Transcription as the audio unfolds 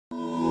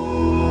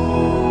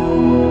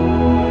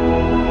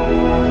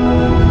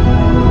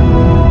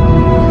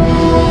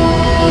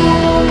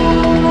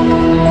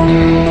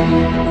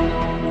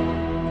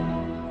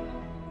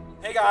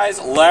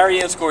Larry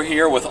Inscore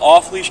here with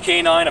Off-Leash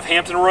Canine of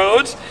Hampton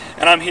Roads,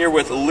 and I'm here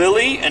with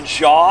Lilly and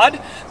Jade.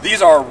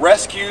 These are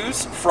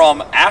rescues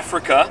from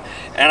Africa,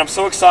 and I'm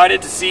so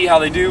excited to see how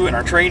they do in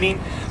our training.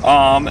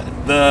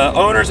 The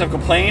owners have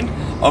complained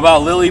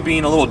about Lilly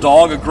being a little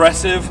dog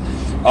aggressive,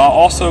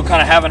 also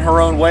kind of having her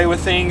own way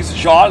with things.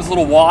 Jade is a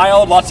little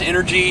wild, lots of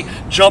energy,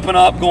 jumping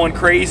up, going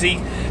crazy.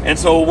 And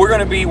so we're going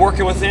to be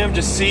working with them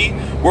to see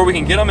where we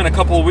can get them in a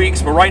couple of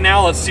weeks. But right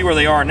now, let's see where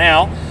they are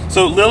now.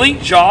 So Lilly,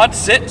 Jade,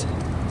 sit.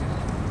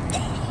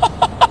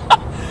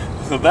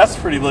 So that's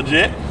pretty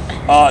legit.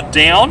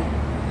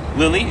 Down.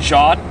 Lilly,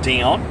 Jade,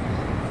 down.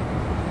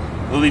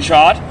 Lilly,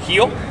 Jade,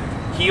 heel,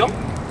 heel,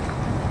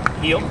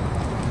 heel,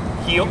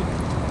 heel,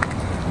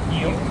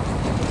 heel,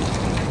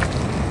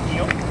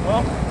 heel.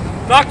 Well,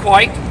 not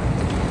quite.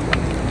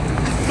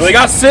 So they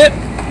got sit.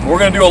 We're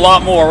going to do a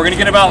lot more. We're going to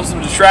get them out with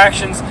some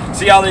distractions,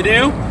 see how they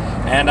do,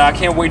 and I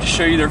can't wait to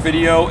show you their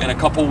video in a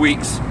couple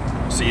weeks.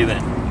 See you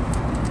then.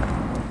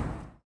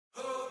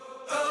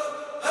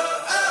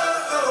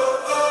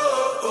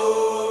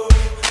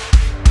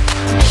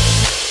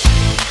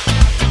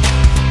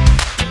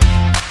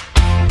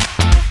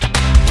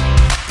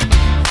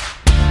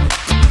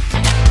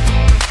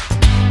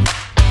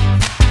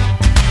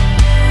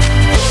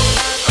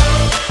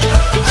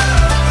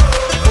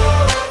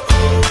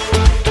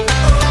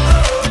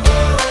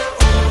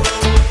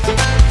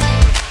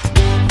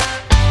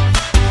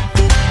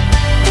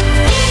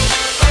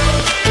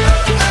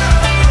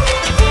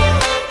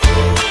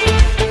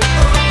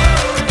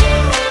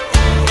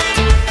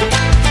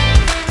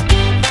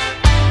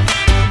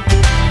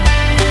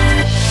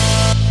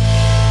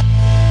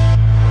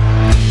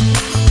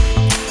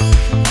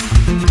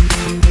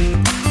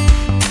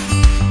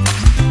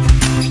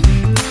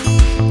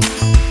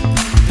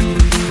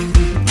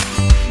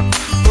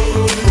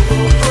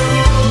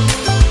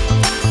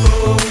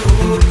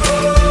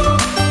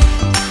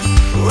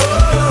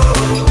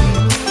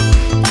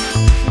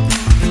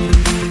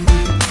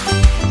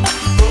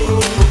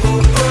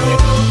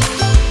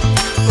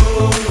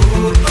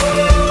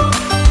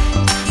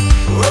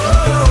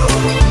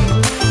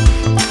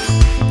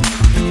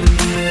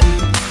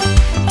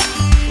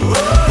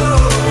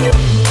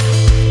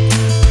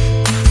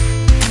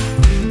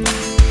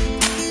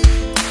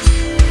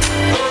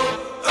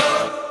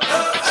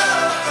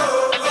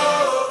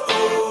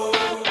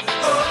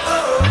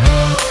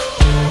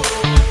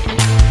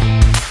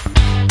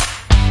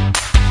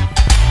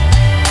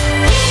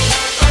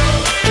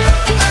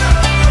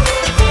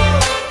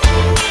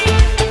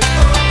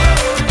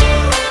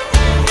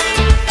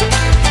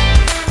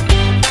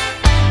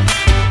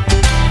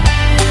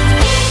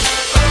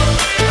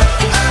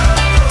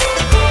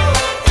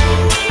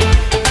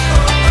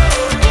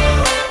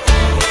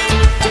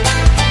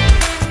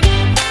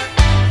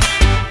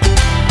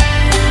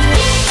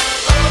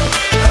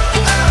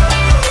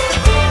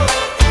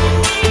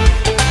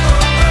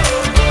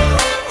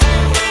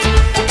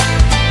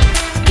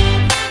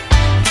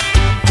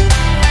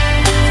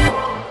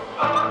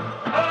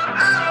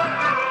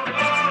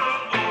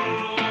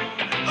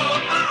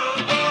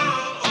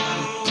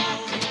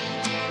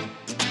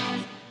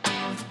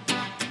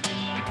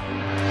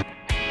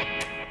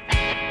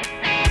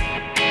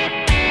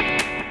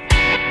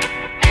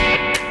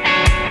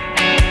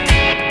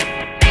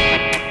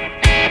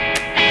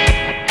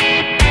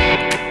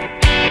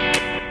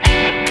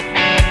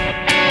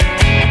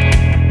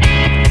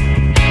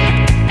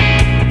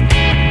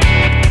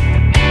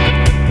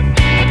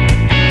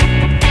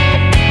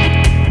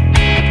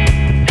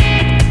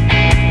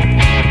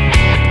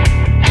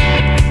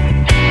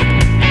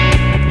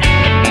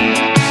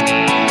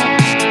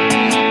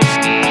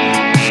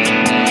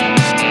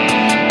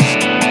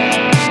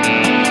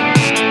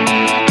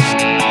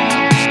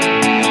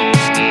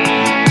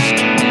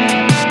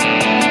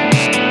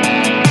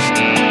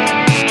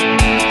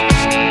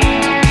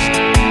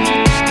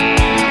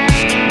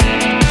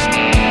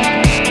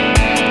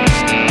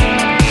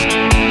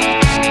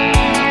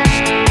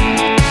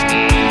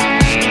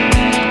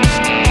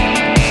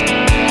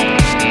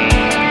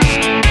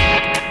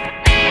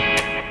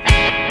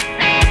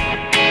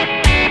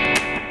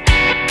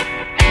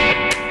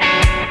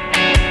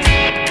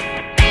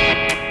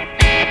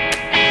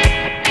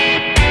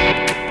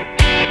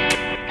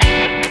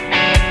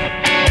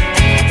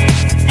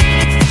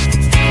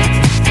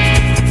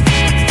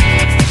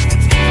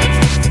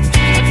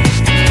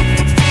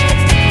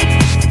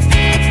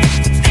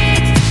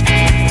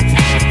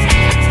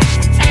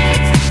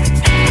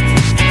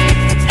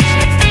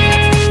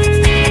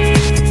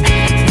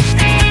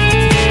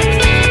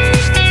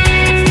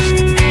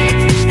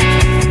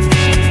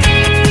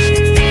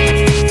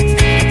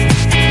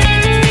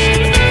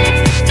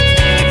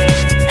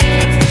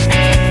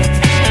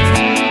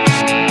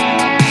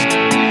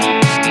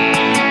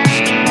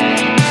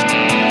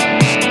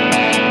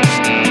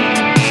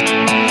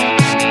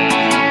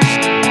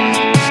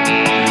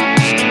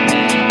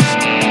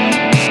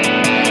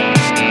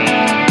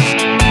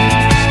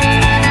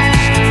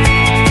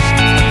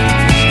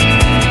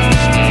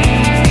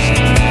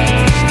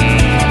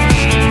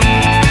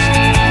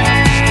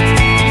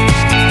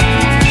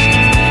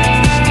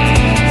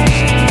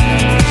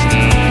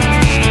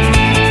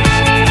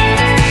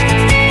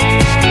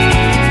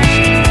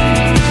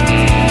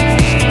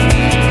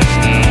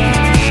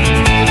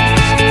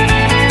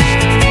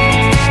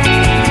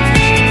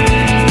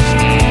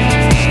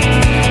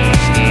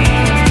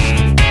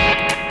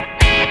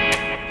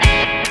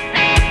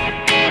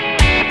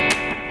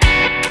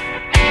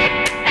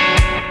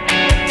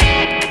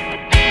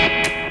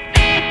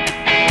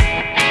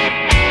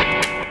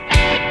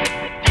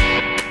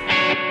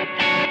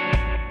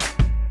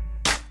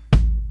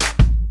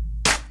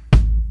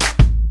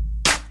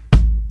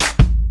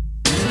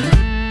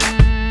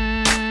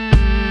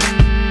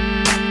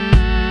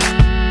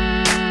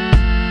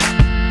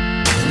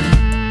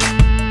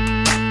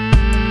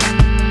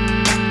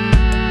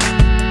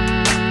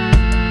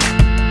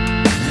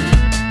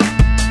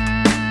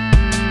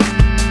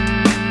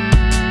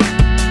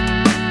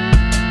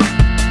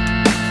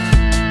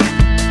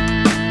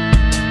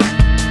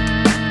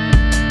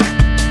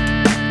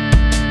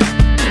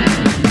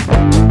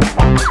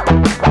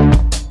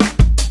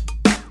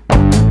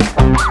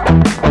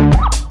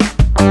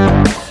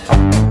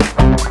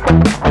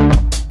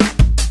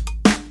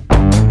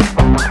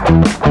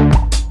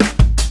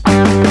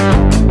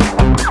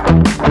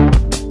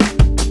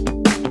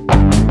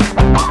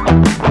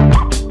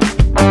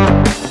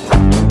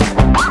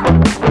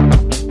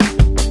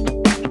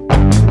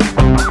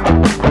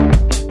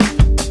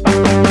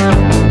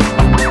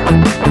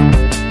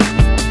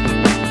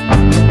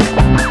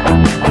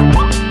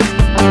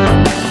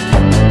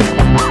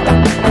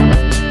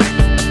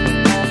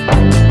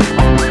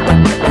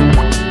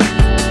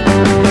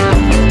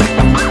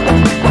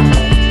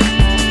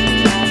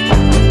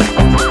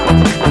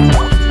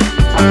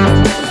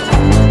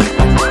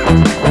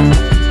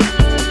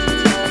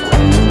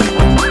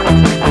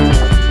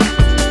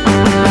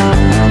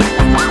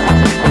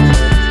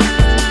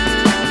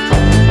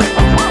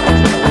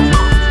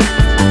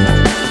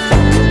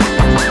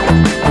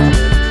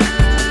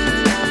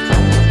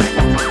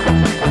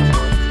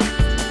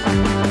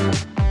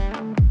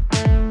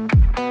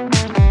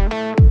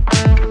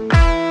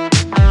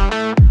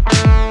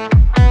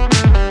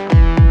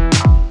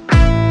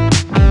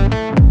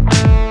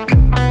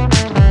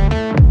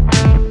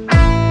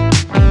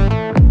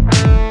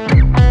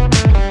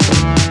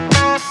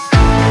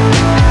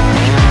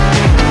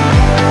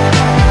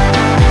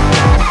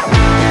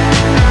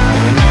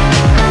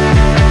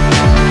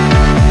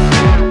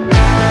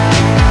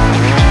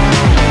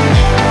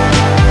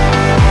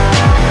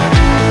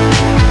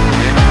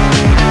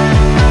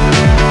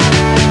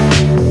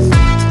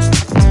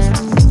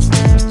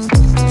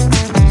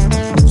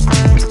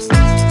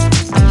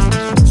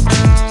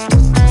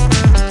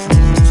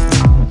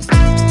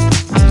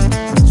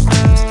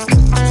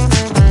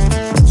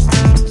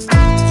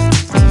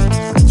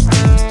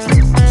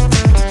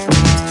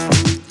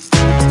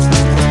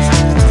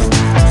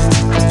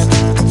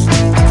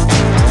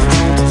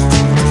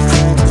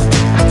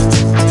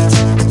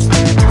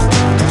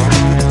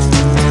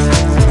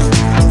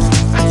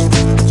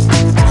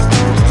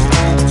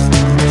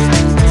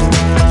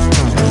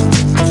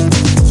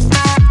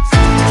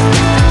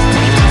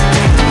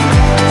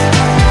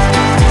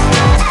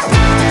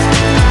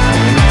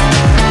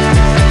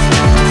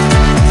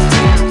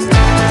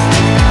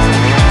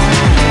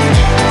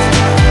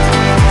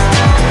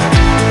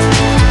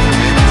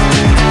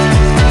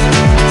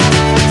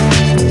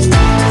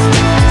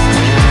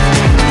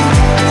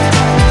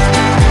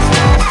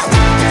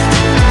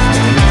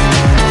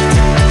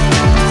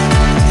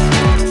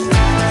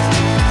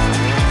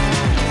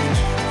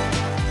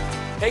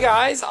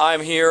 I'm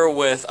here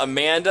with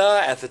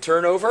Amanda at the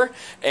turnover,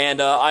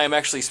 and I am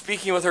actually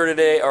speaking with her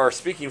today, or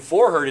speaking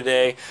for her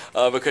today,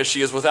 because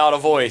she is without a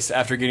voice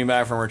after getting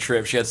back from her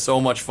trip. She had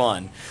so much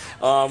fun.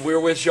 We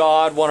were with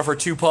Jade, one of her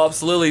 2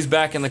 pups. Lily's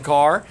back in the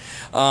car,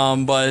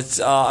 but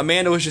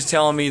Amanda was just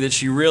telling me that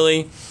she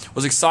really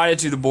was excited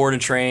to do the board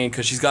and train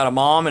because she's got a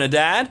mom and a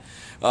dad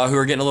who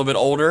are getting a little bit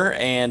older,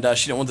 and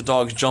she didn't want the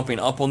dogs jumping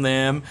up on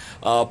them,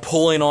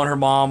 pulling on her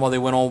mom while they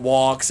went on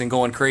walks and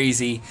going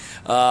crazy.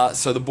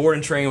 So the board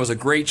and train was a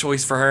great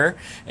choice for her,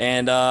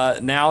 and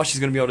now she's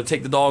going to be able to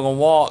take the dog on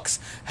walks,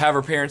 have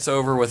her parents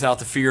over without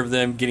the fear of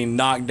them getting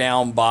knocked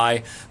down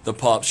by the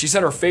pups. She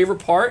said her favorite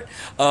part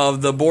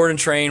of the board and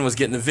train was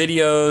getting the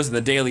videos and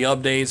the daily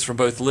updates from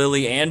both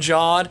Lilly and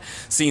Jade,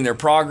 seeing their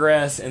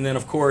progress, and then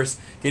of course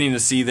getting to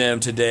see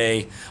them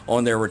today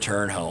on their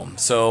return home.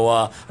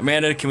 So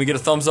Amanda, can we get a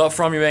thumbs up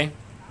from you, man?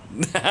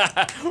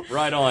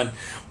 Right on.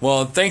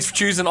 Well, thanks for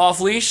choosing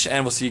Off-Leash,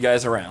 and we'll see you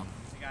guys around.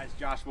 Hey guys,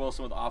 Josh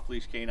Wilson with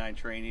Off-Leash Canine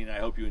Training. I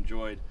hope you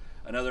enjoyed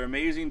another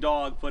amazing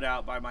dog put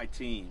out by my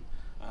team.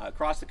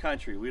 Across the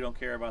country, we don't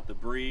care about the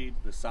breed,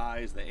 the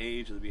size, the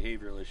age, or the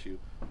behavioral issue.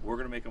 We're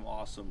going to make them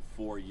awesome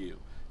for you.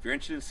 If you're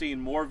interested in seeing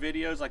more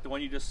videos like the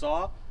one you just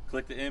saw,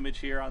 click the image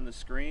here on the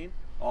screen.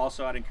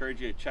 Also, I'd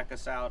encourage you to check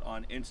us out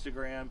on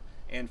Instagram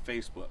and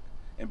Facebook.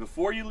 And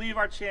before you leave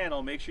our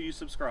channel, make sure you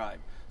subscribe.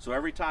 So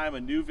every time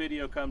a new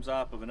video comes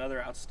up of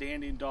another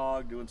outstanding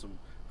dog doing some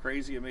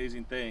crazy,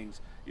 amazing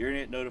things, you're going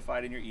to get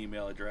notified in your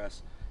email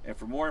address. And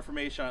for more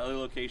information on other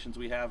locations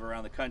we have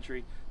around the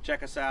country,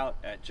 check us out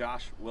at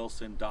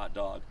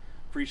joshwilson.dog.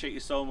 Appreciate you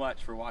so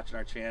much for watching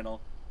our channel.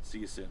 See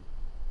you soon.